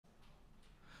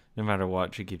No matter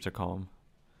what, she keeps her calm.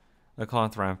 A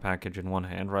cloth wrap package in one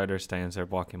hand, Ryder stands there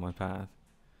blocking my path.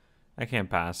 I can't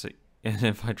pass it, and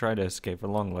if I try to escape, her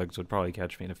long legs would probably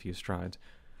catch me in a few strides.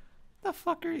 The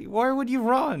fuck are you? Why would you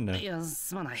run? いや、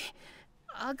すまない。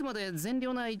あくまで善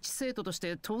良な一生徒とし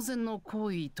て当然の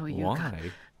行為というか。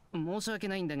Why? 申し訳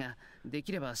ないんだが、で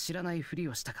きれば知らないふり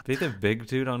をしたかった。Be the big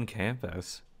dude on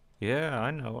campus. Yeah,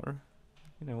 I know her.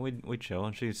 You know, we chill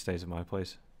and she stays at my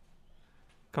place.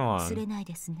 Come on. 忘れない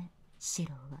ですね、シ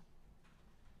ローは。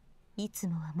いつ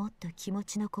もはもっと気持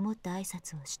ちのこもった挨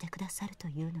拶をしてくださると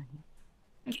いうの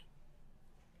に。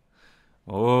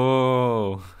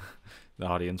Oh, the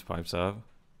audience pipes up.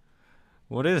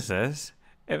 What is this?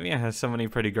 Illya has so many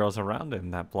pretty girls around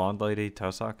him. That blonde lady,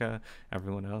 Tosaka,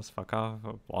 everyone else, fuck off.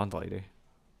 Oh, blonde lady.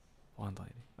 Blonde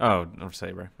lady. Oh, no,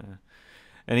 Saber. Yeah.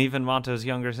 And even Monto's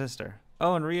younger sister.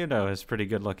 Oh, and Ryudo is pretty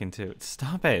good looking too.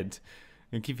 Stop it.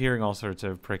 You keep hearing all sorts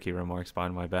of pricky remarks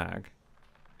behind my back.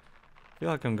 I feel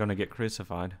like I'm gonna get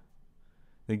crucified.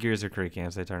 The gears are creaking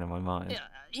as they turn in my mind. いや、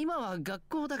今は学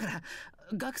校だから、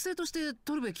学生として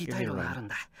取るべき態度があるん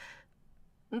だ。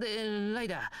で、ライ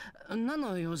ダー、何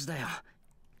の用事だよ。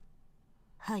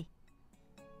はい。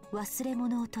忘れ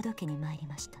物を届けに参り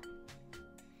ました。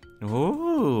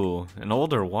Ooh, an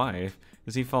older wife.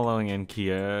 Is he following in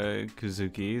Kia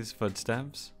Kuzuki's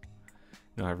footsteps?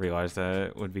 No, I realized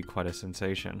that would be quite a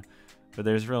sensation, but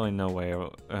there's really no way,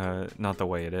 not the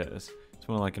way it is. It's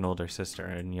more like an older sister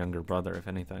and younger brother, if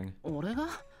anything. 俺が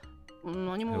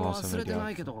何も忘れて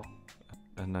ないけど。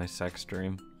A nice sex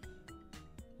dream.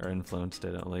 Or influenced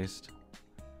it, at least.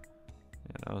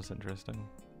 Yeah, that was interesting.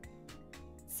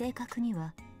 正確に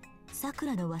は、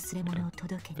桜の忘れ物を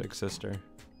届けに Big sister.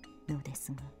 ので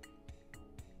すが。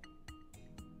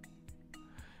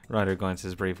Ryder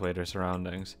glances briefly at her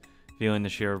surroundings. Feeling the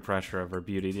sheer pressure of her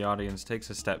beauty, the audience takes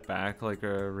a step back like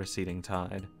a receding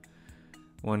tide.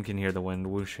 One can hear the wind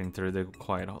whooshing through the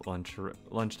quiet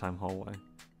lunchtime hallway.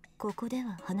 ここで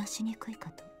は話しにくい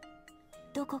かと。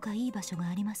どこかいい場所が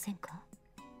ありませんか？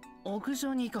屋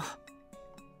上に行こ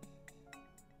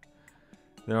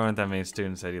う。There aren't that many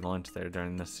students that eat lunch there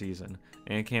during this season,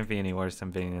 and it can't be any worse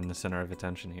than being in the center of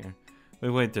attention here. We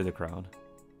wade through the crowd.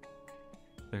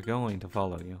 They're going to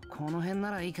follow you. この辺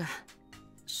ならいいか。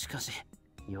しかし、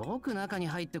よく中に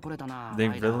入ってこれたな。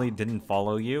 They really didn't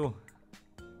follow you?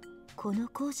 この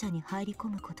校舎に入り込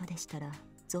むことでしたら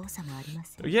造作がありま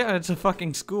せん。Yeah, it's a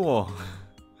fucking school.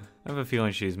 I have a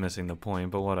feeling she's missing the point,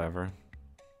 but whatever.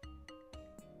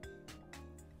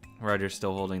 Ryder's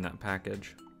still holding that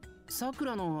package. さく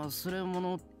らの忘れ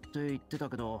物って言ってた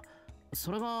けど、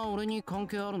それが俺に関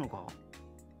係あるのか？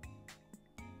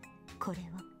これ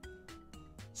は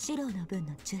シローの分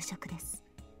の昼食です。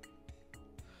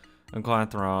A cloth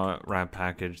wrap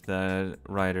package that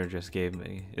Ryder just gave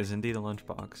me is indeed a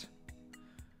lunchbox.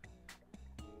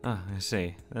 Ah, I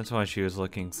see. That's why she was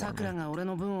looking for さくら me. が俺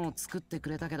の分を作ってく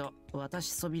れたけど、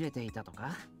私そびれていたと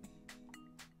か？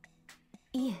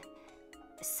いえ、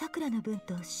さくらの分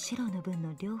とシローの分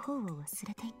の両方を忘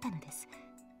れていったのです。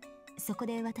そこ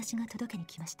で私が届けに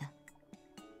来ました。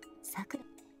さくら。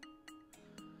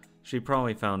She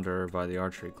probably found her by the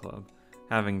archery club.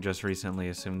 Having just recently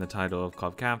assumed the title of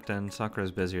club captain,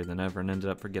 Sakura's busier than ever and ended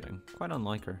up forgetting. Quite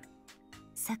unlike her.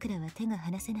 さくらは手が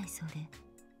離せないそうで、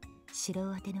シロ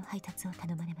ー宛ての配達を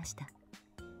頼まれました。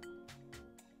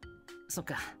そっ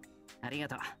か、ありが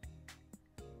とう。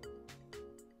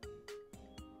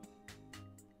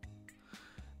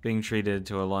Being treated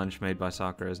to a lunch made by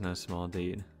Sakura is no small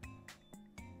deed.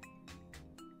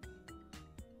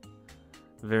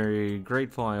 Very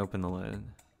grateful, I open the lid.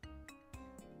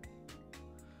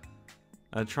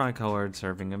 A tricolored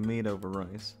serving of meat over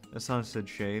rice, a sausage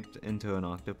shaped into an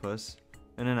octopus,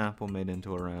 and an apple made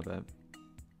into a rabbit.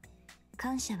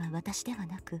 感謝は私では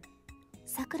なく、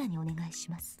さくらにお願い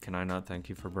します。Can I not thank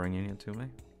you for bringing it to me?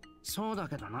 そうだ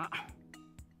けどな。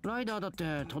ライダーだっ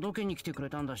て届けに来てくれ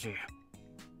たんだし。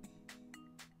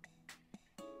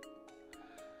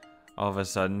All of a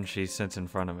sudden, she sits in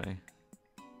front of me.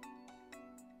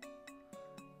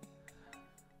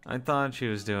 I thought she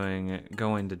was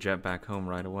going to jet back home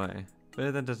right away,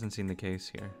 but that doesn't seem the case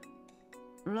here.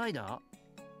 ライダー？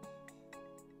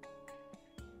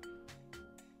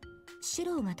シ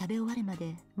ローが食べ終わるま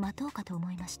で待とうかと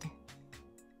思いまして。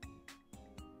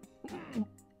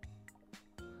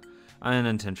I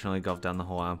unintentionally gulped down the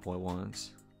whole apple at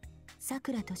once. さ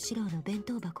くらとシローの弁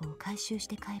当箱を回収し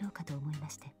て帰ろうかと思いま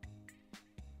して。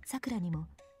さくらにも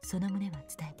その旨は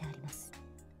伝えてあります。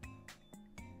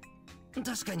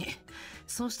確かに、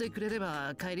そうしてくれれ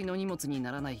ば帰りの荷物に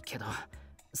ならないけど、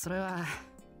それは。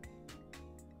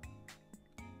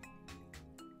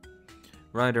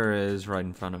Ryder is right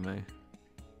in front of me.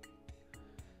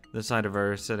 The sight of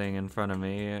her sitting in front of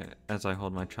me as I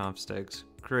hold my chopsticks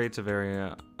creates a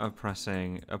very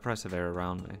oppressive air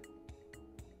around me.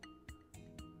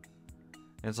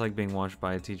 It's like being watched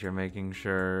by a teacher making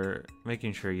sure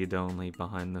you don't leave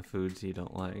behind the foods you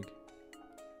don't like.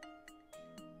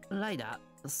 ライダ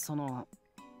ー、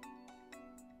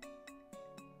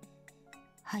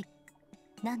はい、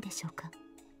何でしょうか。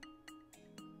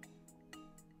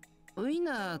ウイン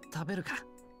ナー食べるか。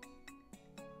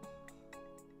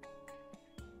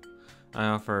I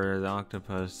offer the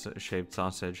octopus-shaped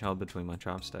sausage held between my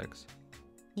chopsticks.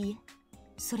 いえ、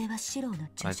それはシローの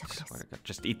I 昼食で swear す。 to God,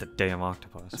 just eat the damn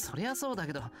octopus. そりゃそうだ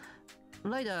けど、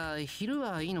ライダー、昼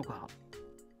はいいのか。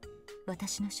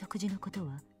私の食事のこと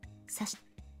はさし。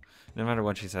 No matter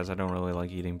what she says, I don't really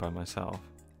like eating by myself.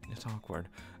 It's awkward.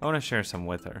 I want to share some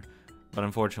with her, but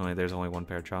unfortunately there's only one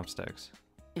pair of chopsticks.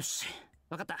 よし、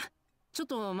わかった。ちょっ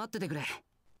と待っててくれ。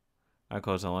I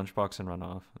close the lunchbox and run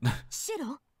off. シロ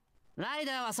ー、ライ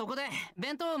ダーはそこで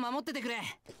弁当を守っててくれ。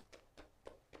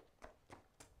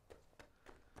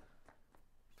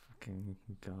Fucking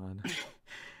God.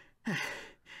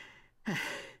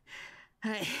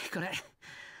 はい、これ。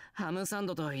ハムサン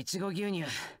ドとイチゴ牛乳。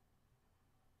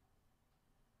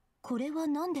これは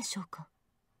何でしょうか。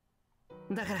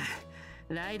だから、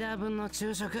ライダー分の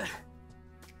昼食。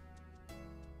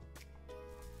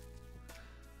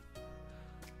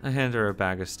I hand her a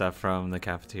bag of stuff from the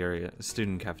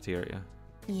student cafeteria.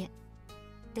 いえ、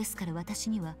ですから私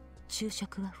には昼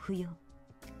食は不要。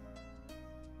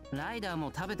ライダー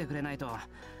も食べてくれないと、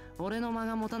俺の間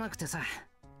が持たなくてさ。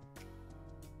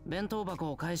弁当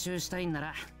箱を回収したいんな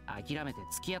ら、諦めて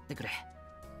付き合ってくれ。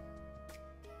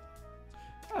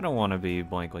I don't want to be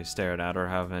blankly stared at or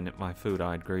have my food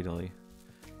eyed greedily.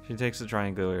 She takes a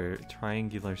triangular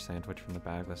sandwich from the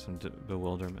bag with some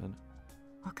bewilderment.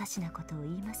 おかしなことを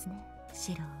言いますね、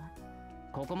シローは。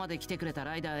ここまで来てくれた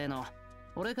ライダーへの、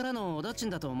俺からのおだちん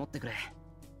だと思ってくれ。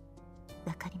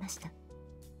わかりました。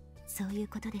そういう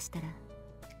ことでしたら。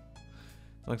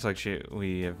Looks like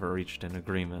we have reached an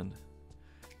agreement.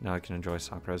 Now I can enjoy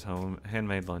Sakura's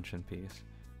handmade lunch in peace.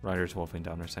 Ryder's wolfing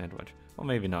down her sandwich. Well,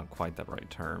 maybe not quite the right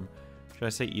term. Should I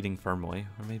say eating firmly,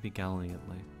 or maybe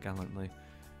gallantly?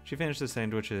 She finished the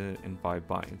sandwich in 5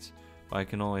 bites, but I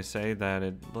can only say that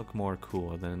it looked more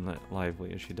cool than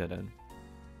lively as she did it.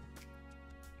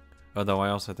 Although I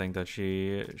also think that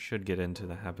she should get into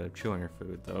the habit of chewing her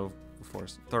food, though,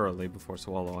 thoroughly before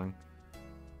swallowing.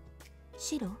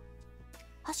 シロー、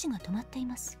箸が止まってい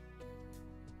ます。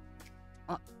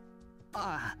あ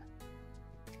あ。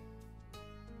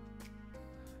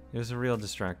It was a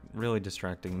really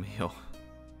distracting meal.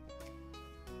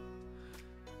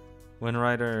 When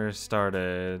Ryder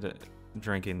started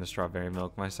drinking the strawberry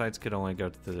milk, my sights could only go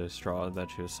to the straw that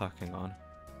she was sucking on.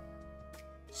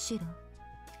 シロー、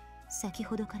先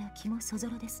ほどから気もそぞ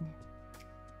ろですね。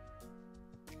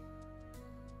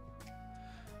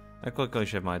I quickly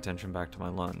shift my attention back to my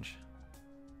lunch.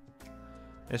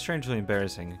 It's strangely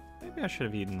embarrassing. Maybe I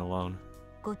should have eaten alone.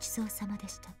 ごちそうさまで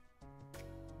した。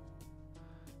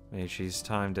Maybe she's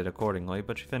timed it accordingly,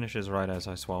 but she finishes right as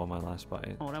I swallow my last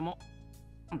bite. 俺も。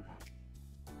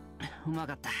うま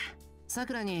かった。さ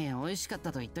くらに美味しかっ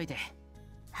たと言っといて。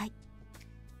はい。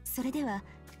それでは、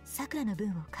さくらの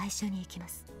分を回収に行きま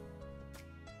す。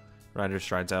Ryder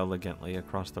strides elegantly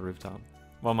across the rooftop.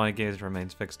 While my gaze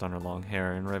remains fixed on her long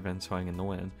hair and ribbon swaying in the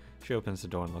wind, she opens the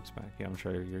door and looks back. Yeah, I'm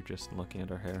sure you're just looking at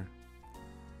her hair.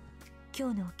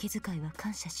 今日のお気遣いは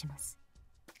感謝します。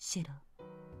シロ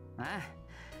ー。ああ、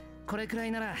これくら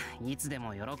いならいつで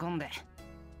も喜んで。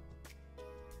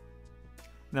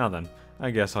Now then,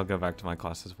 I guess I'll go back to my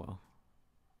class as well.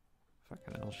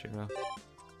 Fucking hell, Shiro.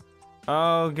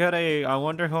 Oh, goody! I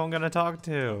wonder who I'm gonna talk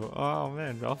to. Oh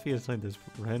man, obviously this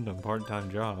random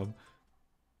part-time job.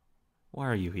 Why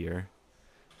are you here?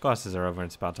 Classes are over and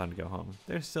it's about time to go home.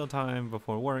 There's still time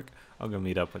before work. I'll go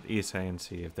meet up with Issei and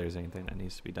see if there's anything that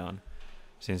needs to be done.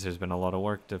 Seems there's been a lot of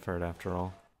work deferred after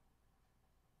all.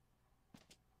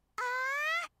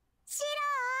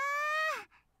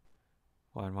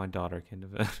 Why my daughter came to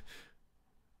visit.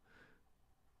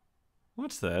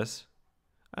 What's this?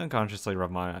 I unconsciously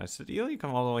rub my eyes. Did Illya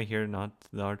come all the way here, not to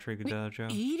the archery dojo?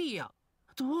 イリア、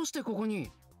どうしてここに？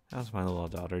 How's my little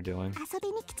daughter doing? 遊び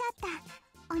に来ちゃっ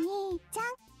た。お兄ちゃん。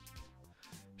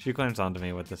 She climbs onto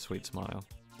me with a sweet smile.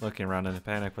 Looking around in a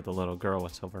panic with the little girl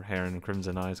with silver hair and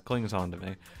crimson eyes clings onto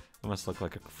me. I must look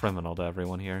like a criminal to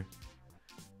everyone here.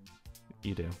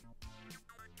 You do.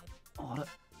 あれ？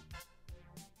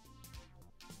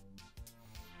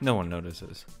 No one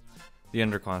notices. The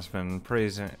underclassman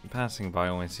passing by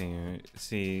only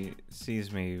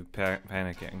sees me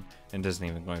panicking and doesn't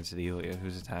even glance at Illya,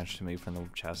 who's attached to me from the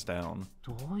chest down.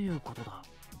 どういうことだ？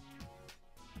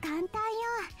簡単よ。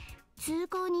通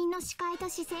行人の視界と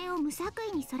視線を無作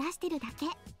為にそらしてるだけ。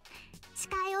視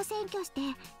界を占拠して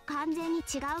完全に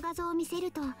違う画像を見せ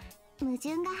ると矛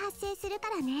盾が発生するか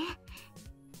らね。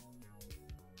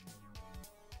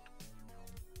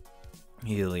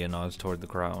Illya nods toward the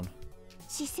crowd.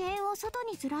 視線を外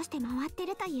にずらして回って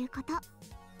るということ。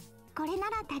これな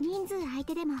ら多人数相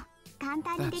手でも簡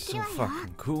単にで That's きる so わよ。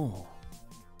 fucking cool.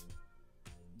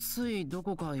 ついど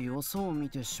こかよそを見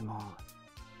てしま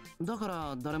う。だか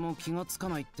ら誰も気がつか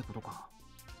ないってことか。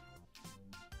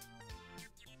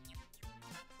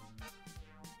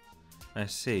I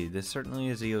see. This certainly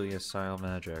is Illya's style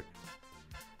magic.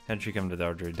 Had she come to the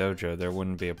archery dojo, there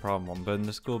wouldn't be a problem, but in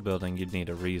the school building, you'd need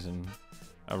a reason,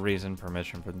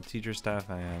 permission from the teacher staff,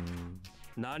 and...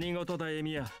 何事だエ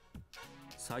ミヤ。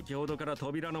先ほどから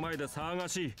扉の前で騒が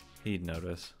しい。 He'd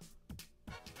notice.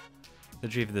 The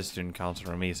chief of the student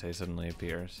council room, Issei, suddenly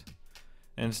appears.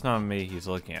 And it's not me he's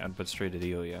looking at, but straight at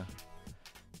Illya.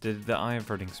 Did the eye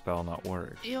averting spell not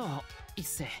work? いや、一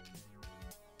世。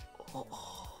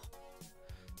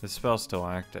The spell's still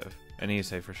active, and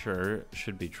Issei for sure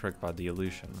should be tricked by the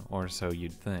illusion, or so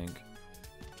you'd think.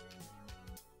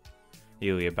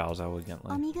 Illya bows お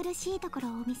elegantly. 見苦しいところ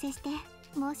をお見せして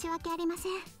申し訳ありませ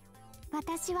ん。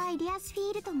私はイリアスフィ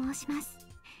ールと申します。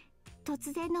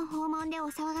突然の訪問で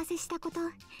お騒がせしたこと、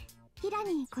平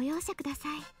にご容赦くださ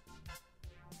い。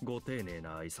ご丁寧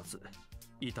な挨拶、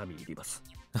痛み入ります。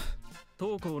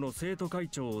当校の生徒会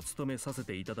長を務めさせ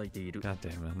ていただいている God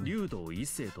damn it. 竜道一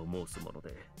世と申すもの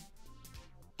で。え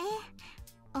え、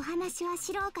お話は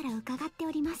シローから伺って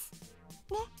おります。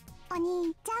ね、お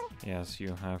兄ちゃん。 Yes,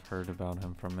 you have heard about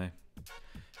him from me.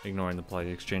 Ignoring the polite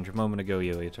exchange a moment ago,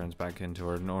 Illya turns back into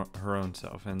her own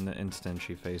self, and the instant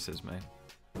she faces me.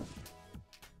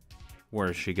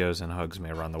 Where she goes and hugs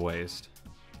me around the waist.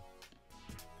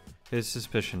 His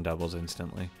suspicion doubles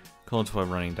instantly. Cold sweat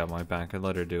running down my back, I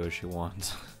let her do as she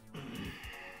wants.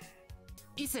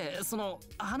 一世、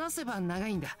話せば長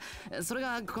いんだ。それ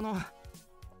がこの。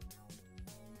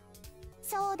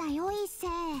そうだよ、一世。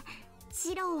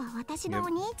シローは私のお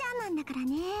兄ちゃんなんだから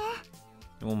ね。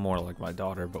Well, more like my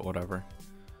daughter, but whatever.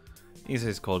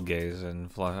 Issei's cold gaze and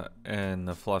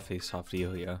the fluffy, soft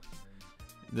Illya.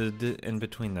 In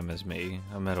between them is me,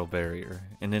 a metal barrier,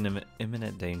 in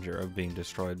imminent danger of being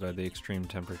destroyed by the extreme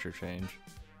temperature change.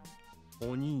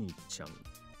 お兄ちゃん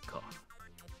か、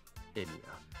エミ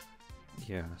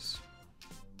ヤ。 Yes.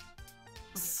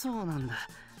 そうなんだ。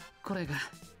これが。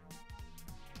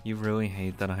You really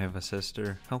hate that I have a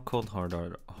sister? How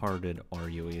cold-hearted are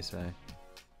you, Issei?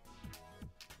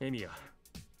 エミヤ、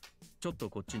ちょっと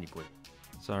こっちに来い。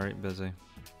 Sorry, busy.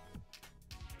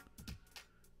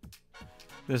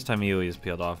 This time Illya's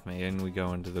peeled off me, and we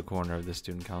go into the corner of the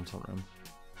student council room.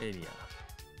 エミヤ、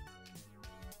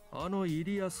あのイ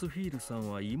リアスフィールさ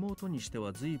んは妹にして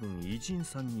は随分偉人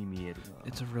さんに見える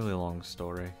が。 It's a really long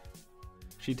story.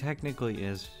 She technically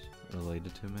is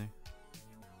related to me.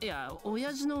 いや、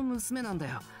親父の娘なんだ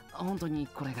よ。本当に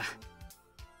これが。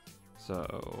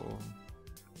So,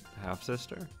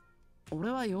 half-sister? 俺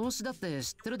は養子だって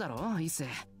知ってるだろ、一世。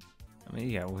I mean,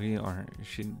 yeah, we aren't.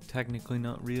 She's technically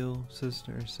not real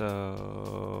sister,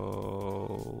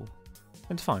 so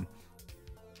it's fine.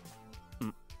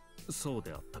 そう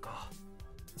であったか。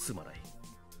すまない。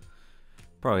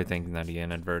 Probably thinking that he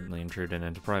inadvertently intruded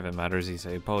into private matters,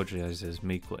 Issei apologizes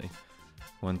meekly.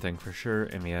 One thing for sure,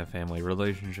 Illya family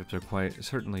relationships are quite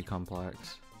certainly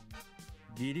complex.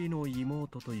 義理の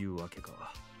妹というわけ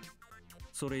か。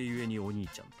それゆえにお兄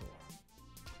ちゃんと。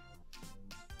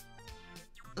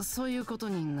そういうこと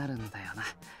になるんだよな。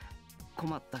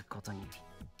困ったことに。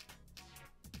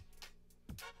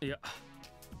いや、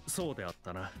そうであっ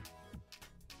たな。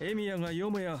エミヤがよ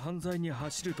もや犯罪に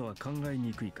走るとは考え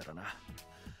にくいからな。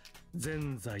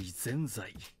全罪全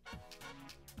罪。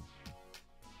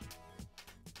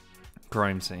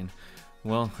Crime scene.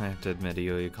 Well, I have to admit,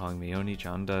 Illya calling me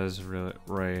Oni-chan does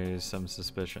raise some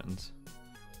suspicions.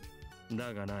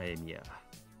 だがな、エミヤ。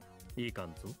いいか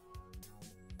んぞ。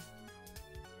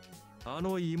あ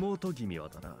の妹君は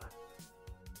だな、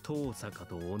遠坂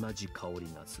と同じ香り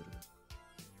がする。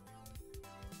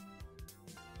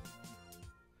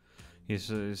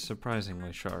He's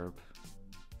surprisingly sharp.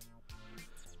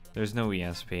 There's no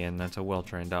ESP, and that's a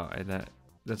well-trained eye.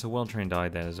 That's a well-trained eye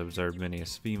that has observed many a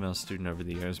female student over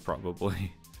the years,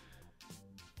 probably.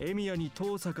 エミヤに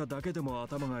遠坂だけでも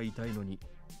頭が痛いのに、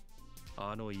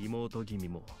あの妹君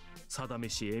も定め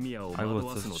しエミヤを I 惑 will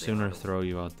わすのであ sooner ろう。 throw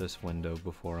you out this window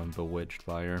before I'm bewitched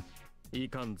by her. い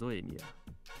かんぞエミヤ。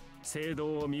聖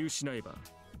堂を見失えば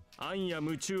暗や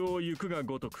夢中を行くが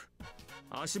ごとく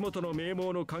足元の名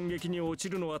門の感激に落ち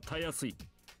るのはたやすい。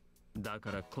だ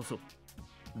からこそ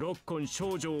六根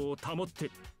少女を保っ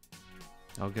て。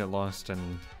 I'll get lost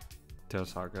in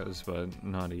Teosaka's, but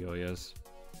not Illya's.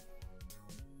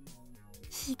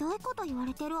 ひどいこと言わ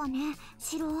れてるわね、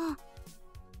シロ。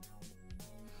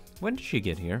 When did she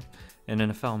get here? And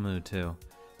in a foul mood, too.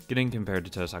 Getting compared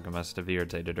to Tosaka must have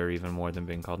irritated her even more than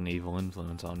being called an evil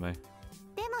influence on me.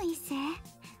 でも一星、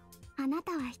あな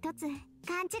たは一つ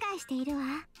勘違いしているわ。リ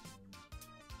ンだ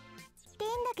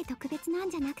け特別なん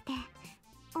じゃなくて、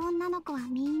女の子は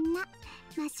みんな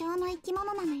魔性の生き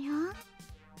物なのよ。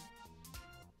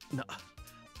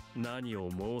何を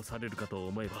申されるかと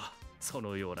思えばそ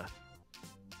のような。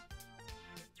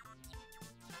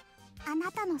あ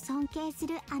なたの尊敬す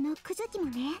るあのクズキも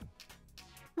ね、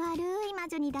悪い魔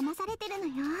女に騙されてるの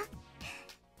よ。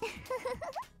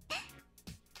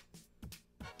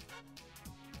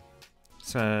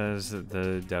Says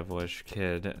the devilish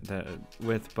kid, that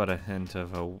with but a hint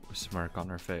of a smirk on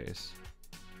her face.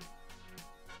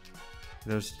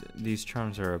 These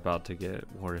charms are about to get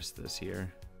worse this year.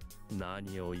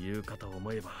 何を言うかと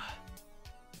思えば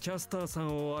キャスターさ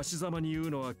んを足ざまに言う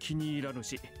のは気に入らぬ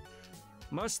し、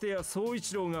ましてや宗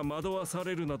一郎が惑わさ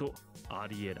れるなどあ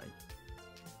りえない。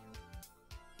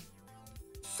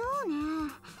そうね、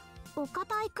お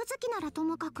堅いクズキならと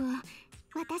もかく、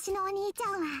私のお兄ちゃ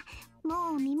んは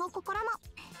もう身も心も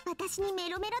私にメ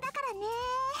ロメロだからね。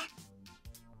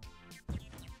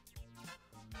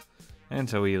 And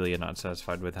so Illya, not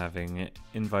satisfied with having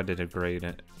invited a great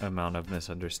amount of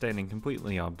misunderstanding,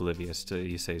 completely oblivious to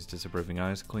Issei's disapproving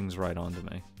eyes, clings right onto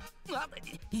me.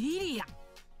 イリヤ。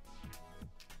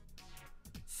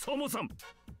そもそも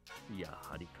や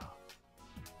はりか。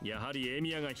やはりエ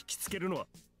ミヤが引きつけるのは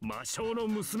魔性の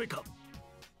娘か。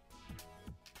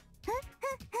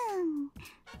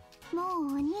もう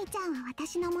お兄ちゃんは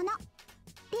私のもの。リン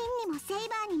にもセイ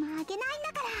バーにもあげないんだ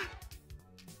から。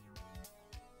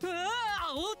うわ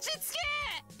あ、落ち着け。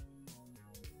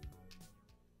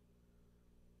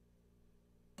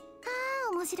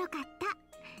面白かった。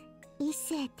一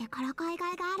星ってからかい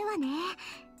がいがあるわね。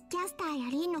キャスターや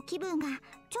リンの気分が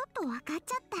ちょっと分かっ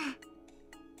ちゃっ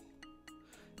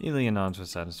た。 Illya nods with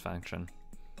satisfaction.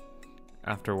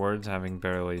 Afterwards, having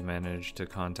barely managed to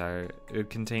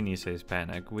contain Issei's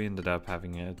panic, we ended up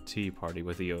having a tea party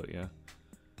with Illya.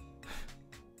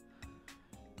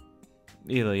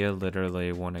 Illya,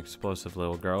 literally one explosive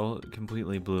little girl,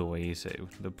 completely blew away Issei,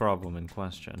 the problem in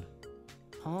question.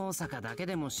 大阪だけ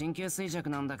でも神経衰弱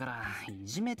なんだからい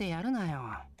じめてやるなよ。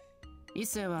一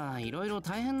星はいろいろ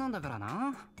大変なんだから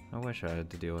な。 I wish I had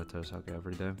to deal with Tosaka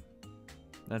every day.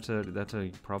 That's a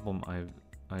problem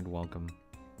I'd welcome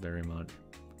very much.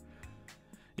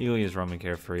 Illya's roaming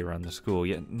carefree around the school,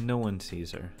 yet no one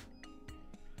sees her.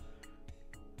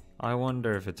 I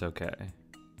wonder if it's okay.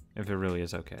 If it really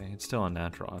is okay. It's still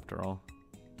unnatural after all.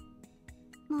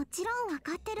 もちろん分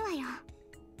かってるわよ。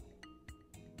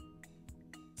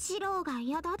シローが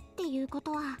嫌だっていうこ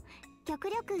とは極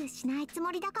力しないつ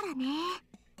もりだからね。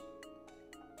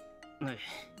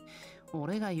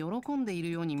俺が喜んでい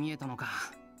るように見えたのか。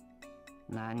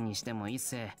何にしても一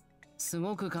星す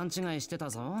ごく勘違いしてた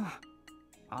ぞ。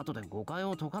後で誤解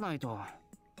を解かないと。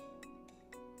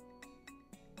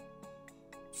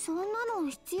そんなの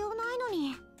必要ないの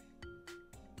に。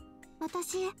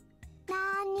私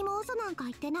なんにも嘘なんか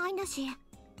言ってないんだし、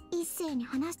一星に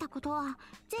話したことは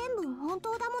全部本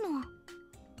当だもの。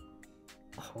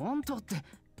本当って、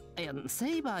いや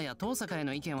セイバーや遠坂へ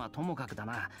の意見はともかくだ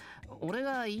な。俺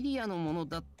がイリアのもの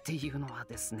だっていうのは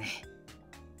ですね。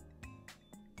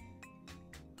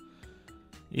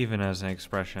Even as an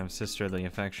expression of sisterly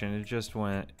affection, it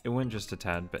went just a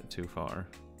tad bit too far.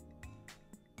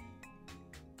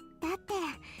 だって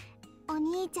お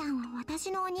兄ちゃんは私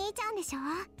のお兄ちゃんでしょ。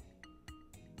な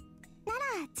ら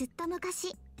ずっと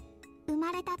昔生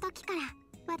まれた時から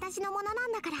私のものな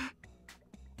んだから。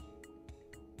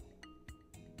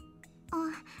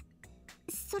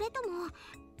それとも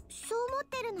そう思っ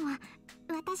てるのは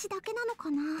私だけなのか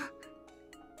な。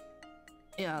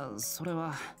いやそれ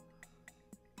は。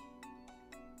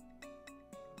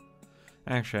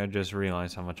Actually, I just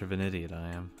realized how much of an idiot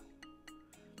I am.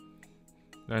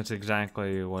 That's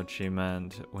exactly what she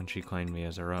meant when she claimed me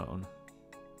as her own.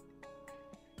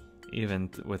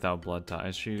 Even without blood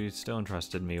ties, she still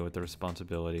entrusted me with the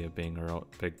responsibility of being her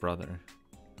big brother.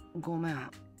 ごめ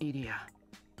ん、イリア。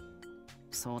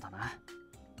そうだな。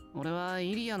俺は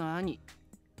イリアの兄。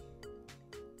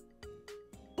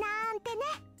な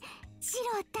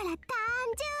ったら単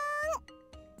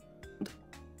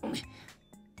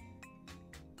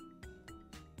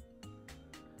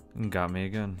純。 Got me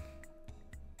again.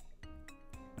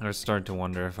 I start to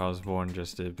wonder if I was born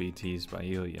just to be teased by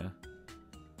Illya.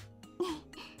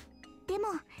 でも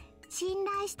信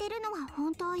頼してるのは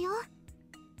本当よ。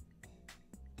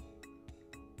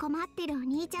困ってるお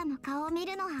兄ちゃんの顔を見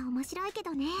るのは面白いけ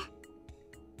どね。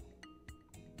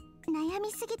悩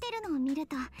みすぎてるのを見る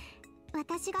と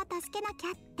私が助けなき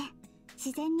ゃって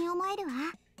自然に思えるわ。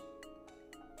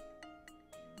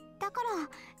だか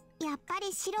らやっぱ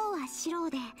りシローはシロー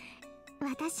で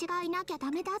私がいなきゃ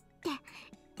ダメだって、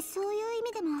そういう意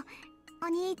味でもお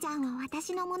兄ちゃんは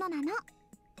私のものなの。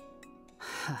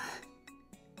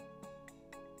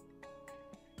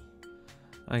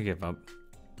I give up.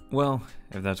 Well,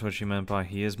 if that's what she meant by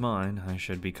he is mine, I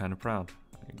should be kind of proud,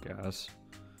 I guess.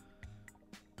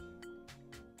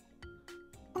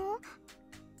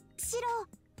 シロ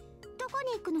ー、どこ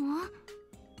に行くの？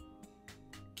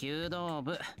弓道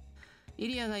部。イ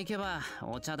リアが行けば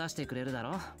お茶出してくれるだ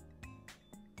ろ。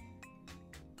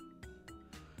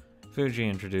Fuji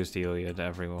introduced Illya to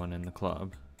everyone in the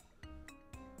club.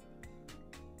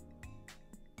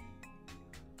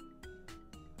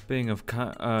 Being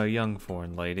a young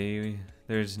foreign lady,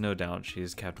 there's no doubt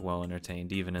she's kept well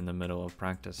entertained even in the middle of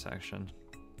practice section.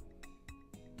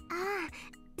 ああ、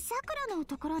さくらの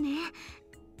ところね。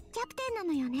キャプテンな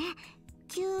のよね。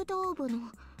弓道部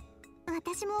の。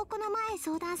私もこの前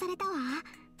相談されたわ。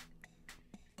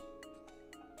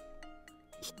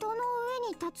人の上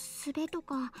に立つ術と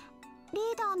か、リ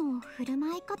ーダーの振る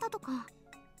舞い方とか。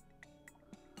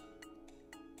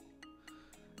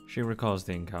She recalls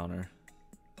the encounter.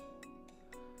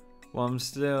 While I'm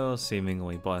still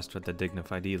seemingly blessed with the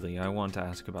dignified Illya, I want to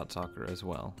ask about Sakura as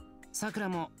well. さくら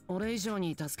も俺以上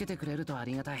に助けてくれるとあ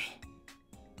りがたい。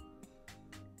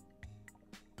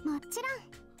もち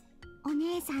ろんお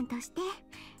姉さんとして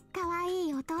可愛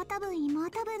い弟分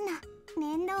妹分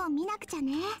の面倒を見なくちゃ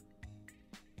ね。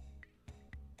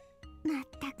まっ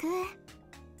たく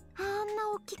あん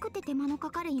な大きくて手間のか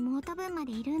かる妹分ま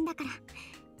でいるんだから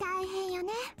大変よ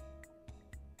ね。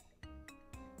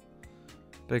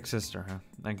 Big sister, huh?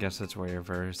 I guess that's way of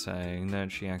her saying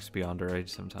that she acts beyond her age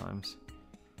sometimes.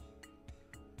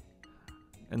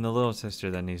 And the little sister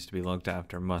that needs to be looked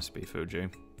after must be Fuji.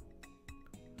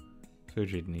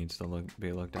 Fuji needs to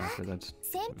be looked after, that's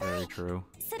very true.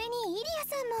 それにイリア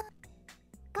さんも。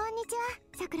こんにちは、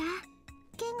さくら。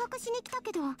見学しに来た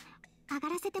けど上が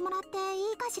らせてもらってい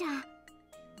いかしら。はい、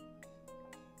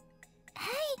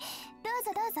どう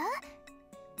ぞどうぞ。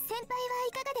先輩は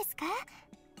いかがですか？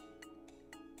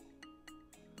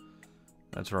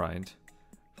 That's right.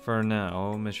 For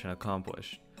now, mission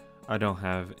accomplished. I don't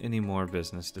have any more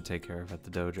business to take care of at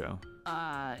the dojo.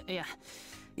 ああ、いや、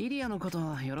イリアのこと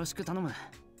よろしく頼む。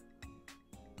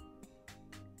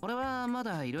俺はま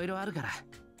だいろいろあるから。あ、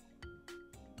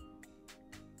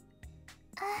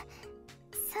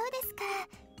そうですか。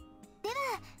では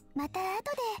また後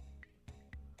で。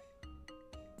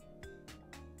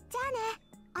じゃあね、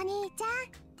お兄ちゃん。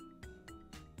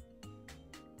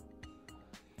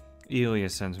 Illya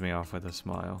sends me off with a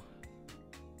smile.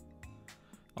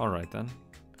 Alright then.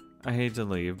 I hate to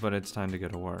leave, but it's time to go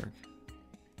to work.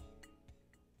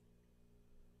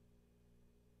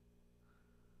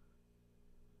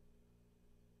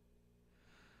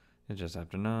 It's just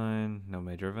after 9, no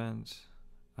major events.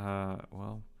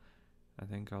 Well, I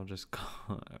think I'll just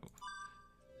call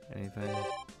anything.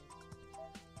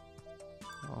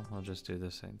 Well, I'll just do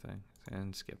the same thing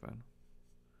and skip it.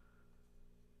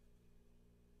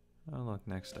 Oh look,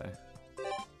 next day.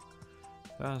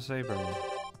 Oh, Saber.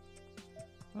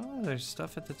 Oh, there's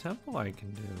stuff at the temple I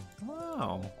can do.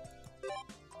 Wow.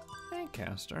 Hey,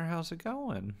 Caster, how's it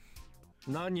going?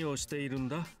 何をしているん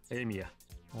だ、エミヤ。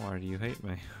 Why do you hate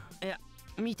me? いや、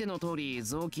見ての通り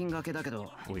雑巾がけだけ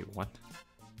ど。Wait, what?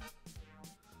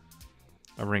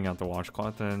 I wring out the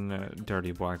washcloth and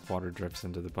dirty black water drips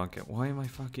into the bucket. Why am I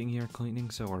fucking here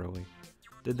cleaning so early?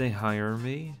 Did they hire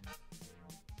me?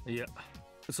 いや、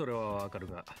それはわかる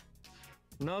が、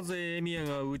なぜエミヤ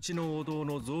がうちのお堂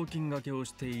の雑巾がけを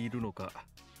しているのか、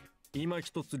今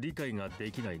一つ理解がで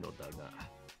きないのだが。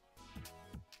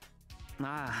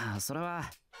ああ、それは。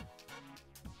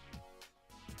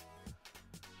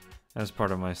As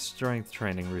part of my strength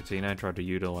training routine, I try to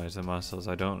utilize the muscles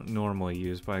I don't normally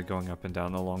use by going up and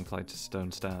down the long flights of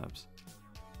stone steps.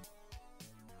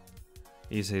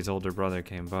 Issei's older brother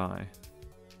came by.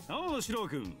 Oh,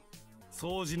 Shiro-kun.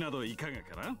 掃除などいかが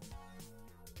かな?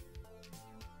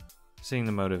 Seeing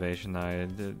the motivation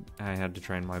that I had to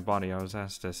train my body, I was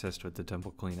asked to assist with the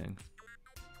temple cleaning.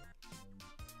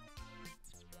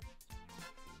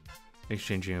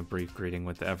 Exchanging a brief greeting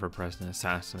with the ever-present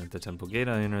assassin at the temple gate,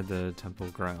 I entered the temple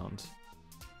grounds.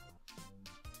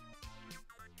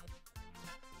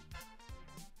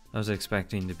 I was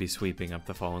expecting to be sweeping up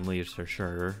the fallen leaves for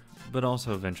sure, but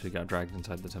also eventually got dragged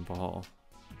inside the temple hall.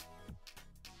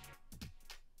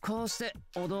 こうして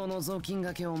お堂の雑巾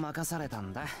掛けを任された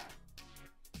んだ。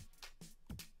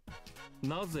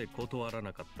なぜ断ら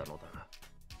なかったのだ。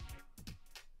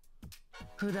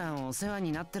普段お世話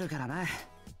になってるからな。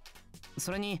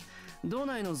それに道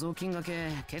内の雑巾掛け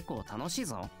結構楽しい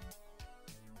ぞ。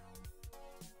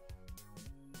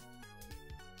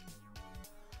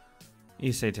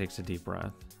Issei takes a deep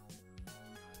breath.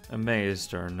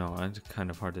 Amazed or not,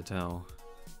 kind of hard to tell.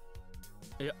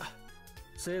 いや、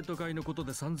生徒会のこと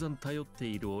で散々頼って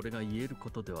いる俺が言えるこ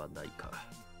とではないか。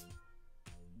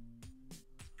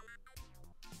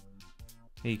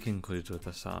He concludes with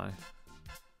a sigh.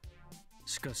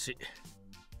 しかし、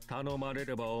頼まれ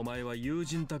ればお前は友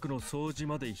人宅の掃除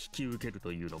まで引き受ける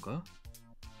というのか？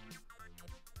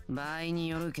場合に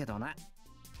よるけどな。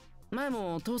前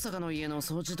も遠坂の家の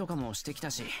掃除とかもしてきた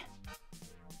し。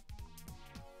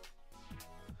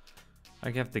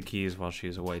I kept the keys while she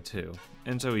was away too,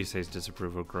 and so Issei's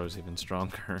disapproval grows even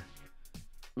stronger.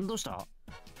 どうした？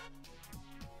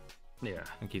いや、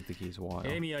I keep the keys a while.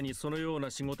 エミヤにそのような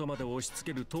仕事まで押し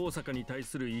付ける遠坂に対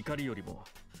する怒りよりも、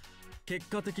結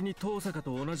果的に遠坂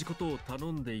と同じことを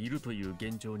頼んでいるという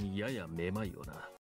現状にややめまいよな。